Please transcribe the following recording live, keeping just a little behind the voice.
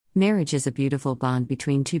Marriage is a beautiful bond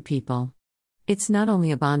between two people. It's not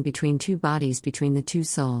only a bond between two bodies, between the two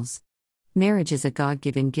souls. Marriage is a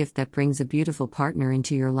God-given gift that brings a beautiful partner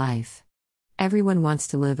into your life. Everyone wants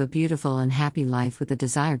to live a beautiful and happy life with a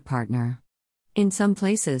desired partner. In some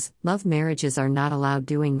places, love marriages are not allowed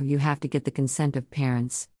doing, or you have to get the consent of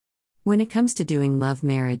parents. When it comes to doing love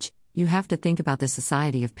marriage, you have to think about the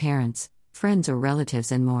society of parents, friends or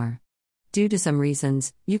relatives and more. Due to some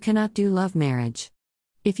reasons, you cannot do love marriage.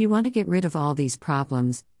 If you want to get rid of all these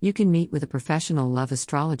problems, you can meet with a professional love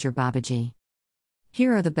astrologer Babaji.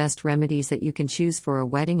 Here are the best remedies that you can choose for a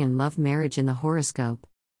wedding and love marriage in the horoscope.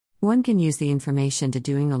 One can use the information to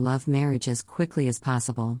doing a love marriage as quickly as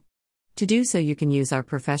possible. To do so, you can use our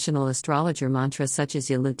professional astrologer mantra such as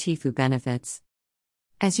Ya Latifu benefits.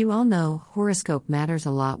 As you all know, horoscope matters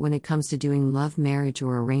a lot when it comes to doing love marriage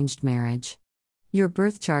or arranged marriage. Your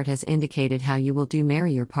birth chart has indicated how you will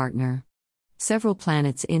marry your partner. Several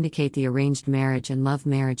planets indicate the arranged marriage and love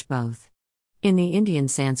marriage both. In the Indian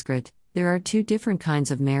Sanskrit, there are two different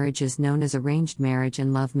kinds of marriages known as arranged marriage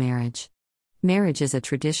and love marriage. Marriage is a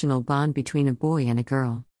traditional bond between a boy and a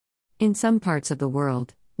girl. In some parts of the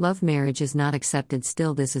world, love marriage is not accepted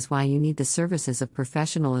still. This is why you need the services of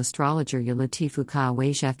professional astrologer Ya Latifu Ka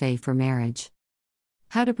Wajfa for marriage.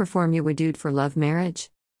 How to perform Ya Wadud for love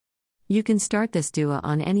marriage? You can start this dua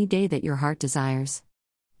on any day that your heart desires.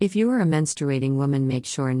 If you are a menstruating woman, make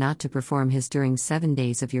sure not to perform his during 7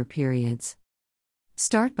 days of your periods.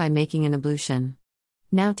 Start by making an ablution.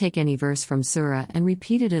 Now take any verse from Surah and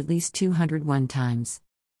repeat it at least 201 times.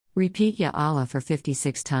 Repeat Ya Allah for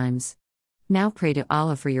 56 times. Now pray to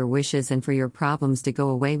Allah for your wishes and for your problems to go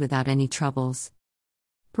away without any troubles.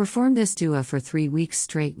 Perform this dua for 3 weeks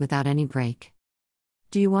straight without any break.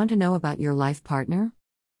 Do you want to know about your life partner?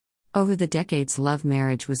 Over the decades, love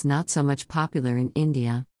marriage was not so much popular in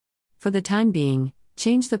India. For the time being,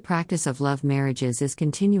 the practice of love marriages is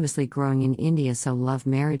continuously growing in India, so love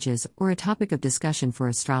marriages are a topic of discussion for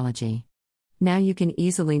astrology. Now you can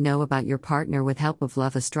easily know about your partner with help of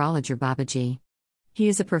love astrologer Babaji. He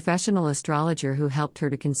is a professional astrologer who helped her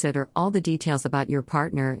to consider all the details about your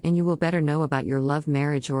partner, and you will better know about your love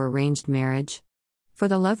marriage or arranged marriage. For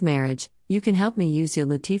the love marriage, you can help me use Ya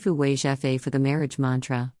Latifu Wajfa for the marriage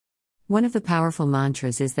mantra. One of the powerful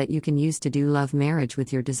mantras is that you can use to do love marriage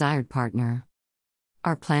with your desired partner.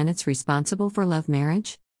 Are planets responsible for love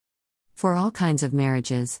marriage? For all kinds of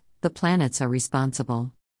marriages, the planets are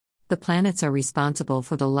responsible. The planets are responsible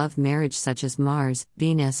for the love marriage such as Mars,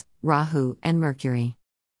 Venus, Rahu, and Mercury.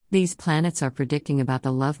 These planets are predicting about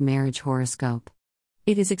the love marriage horoscope.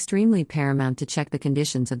 It is extremely paramount to check the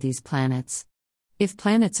conditions of these planets. If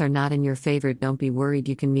planets are not in your favor, don't be worried,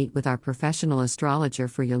 you can meet with our professional astrologer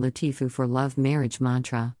for Ya Latifu for love marriage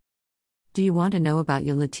mantra. Do you want to know about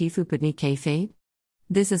Ya Latifu Patni Ke Fate?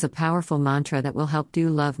 This is a powerful mantra that will help do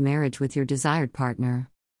love marriage with your desired partner.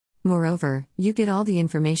 Moreover, you get all the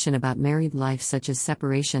information about married life such as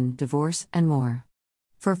separation, divorce, and more.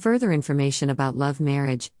 For further information about love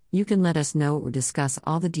marriage, you can let us know or discuss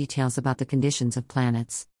all the details about the conditions of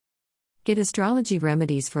planets. Get astrology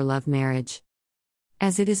remedies for love marriage.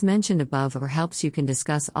 As it is mentioned above or helps, you can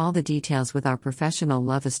discuss all the details with our professional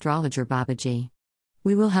love astrologer Babaji.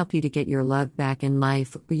 We will help you to get your love back in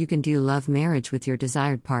life, or you can do love marriage with your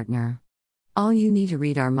desired partner. All you need to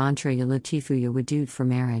read our mantra Ya Latifu Ya Wadud for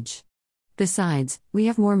marriage. Besides, we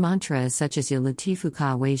have more mantras such as Ya Latifu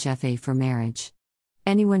Ka Wajfa for marriage.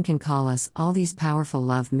 Anyone can call us all these powerful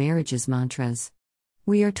love marriages mantras.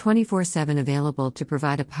 We are 24/7 available to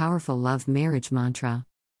provide a powerful love marriage mantra.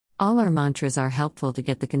 All our mantras are helpful to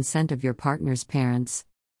get the consent of your partner's parents.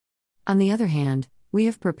 On the other hand, we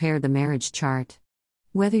have prepared the marriage chart.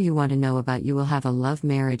 Whether you want to know about you will have a love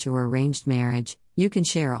marriage or arranged marriage, you can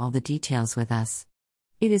share all the details with us.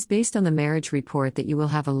 It is based on the marriage report that you will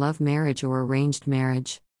have a love marriage or arranged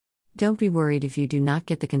marriage. Don't be worried if you do not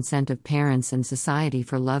get the consent of parents and society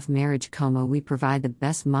for love marriage. We provide the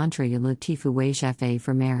best mantra Ya Latifu Wajfa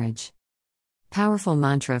for marriage. Powerful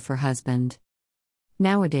mantra for husband.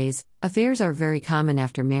 Nowadays, affairs are very common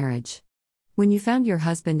after marriage. When you found your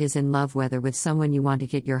husband is in love, whether with someone you want to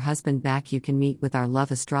get your husband back, you can meet with our love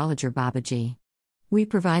astrologer Babaji. We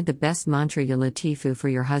provide the best mantra Ya Latifu for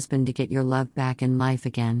your husband to get your love back in life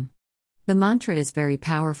again. The mantra is very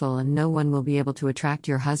powerful and no one will be able to attract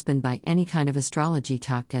your husband by any kind of astrology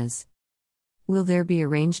talkas. Will there be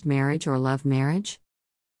arranged marriage or love marriage?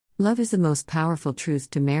 Love is the most powerful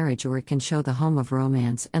truth to marriage, or it can show the home of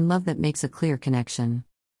romance and love that makes a clear connection.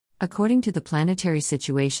 According to the planetary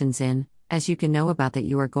situations as you can know about that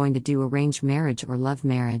you are going to do arranged marriage or love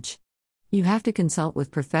marriage. You have to consult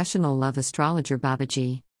with professional love astrologer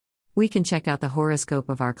Babaji. We can check out the horoscope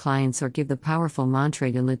of our clients or give the powerful mantra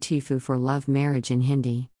Ya Latifu for love marriage in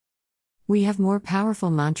Hindi. We have more powerful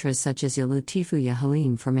mantras such as Ya Latifu Ya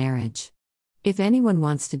Halim for marriage. If anyone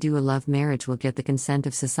wants to do a love marriage, will get the consent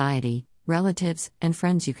of society, relatives, and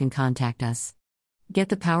friends, you can contact us. Get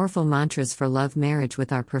the powerful mantras for love marriage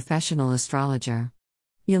with our professional astrologer.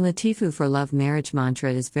 Ya Latifu for love marriage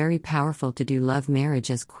mantra is very powerful to do love marriage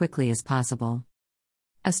as quickly as possible.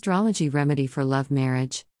 Astrology remedy for love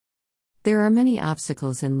marriage. There are many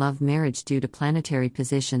obstacles in love marriage due to planetary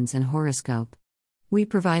positions and horoscope. We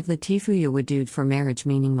provide latifu Ya Wadud for marriage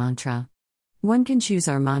meaning mantra. One can choose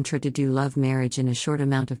our mantra to do love marriage in a short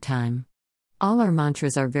amount of time. All our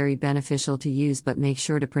mantras are very beneficial to use, but make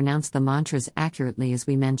sure to pronounce the mantras accurately as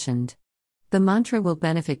we mentioned. The mantra will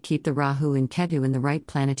benefit keep the Rahu and Ketu in the right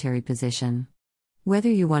planetary position.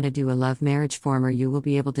 Whether you want to do a love marriage form or you will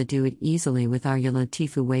be able to do it easily with our Ya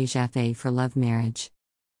Latifu Wajafe for love marriage.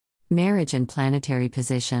 Marriage and planetary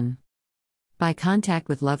position. By contact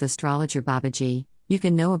with Love Astrologer Babaji, you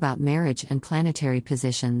can know about marriage and planetary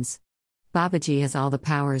positions. Babaji has all the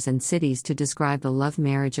powers and cities to describe the love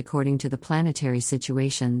marriage according to the planetary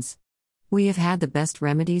situations. We have had the best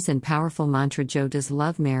remedies and powerful mantra Jo does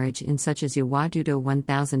love marriage in such as Ya Wadud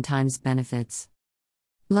 1000 times benefits.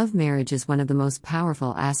 Love marriage is one of the most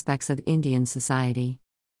powerful aspects of Indian society.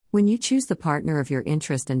 When you choose the partner of your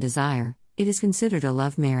interest and desire, it is considered a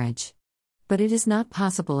love marriage. But it is not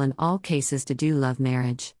possible in all cases to do love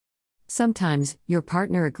marriage. Sometimes, your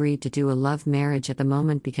partner agreed to do a love marriage at the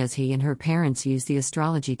moment because he and her parents use the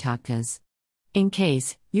astrology takkas. In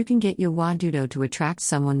case, you can get Ya Wadud to attract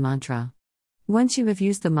someone mantra. Once you have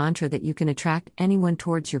used the mantra that you can attract anyone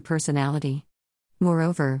towards your personality.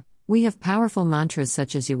 Moreover, we have powerful mantras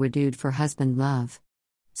such as Ya Wadud for husband love.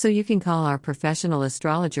 So you can call our professional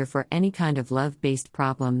astrologer for any kind of love-based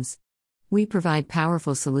problems. We provide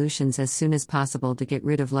powerful solutions as soon as possible to get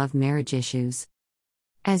rid of love marriage issues.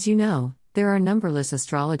 As you know, there are numberless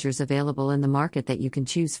astrologers available in the market that you can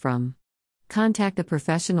choose from. Contact the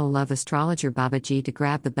professional love astrologer Babaji to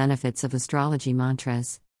grab the benefits of astrology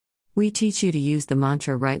mantras. We teach you to use the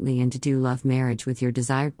mantra rightly and to do love marriage with your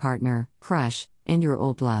desired partner, crush, and your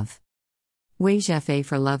old love. Wajafe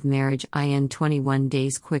for love marriage in 21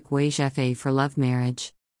 days quick Wajafe for love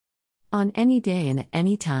marriage. On any day and at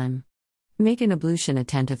any time. Make an ablution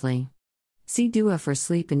attentively. See dua for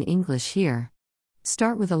sleep in English here.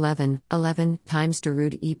 Start with 11 times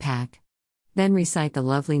Darud Epak. Then recite the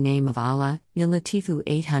lovely name of Allah, Ya Latifu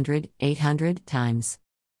 800 times.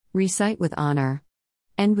 Recite with honor.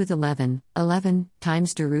 End with 11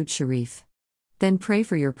 times Darud Sharif. Then pray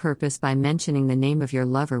for your purpose by mentioning the name of your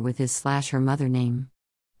lover with his/her mother name.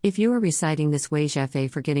 If you are reciting this Wajafe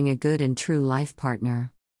for getting a good and true life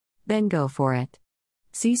partner, then go for it.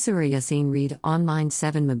 See Surah Yasin read online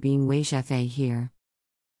 7 Mabeen Wajafe here.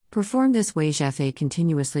 Perform this Wajafe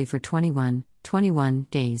continuously for 21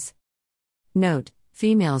 days. Note,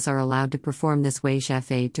 females are allowed to perform this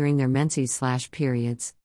Wajafe during their menses/periods.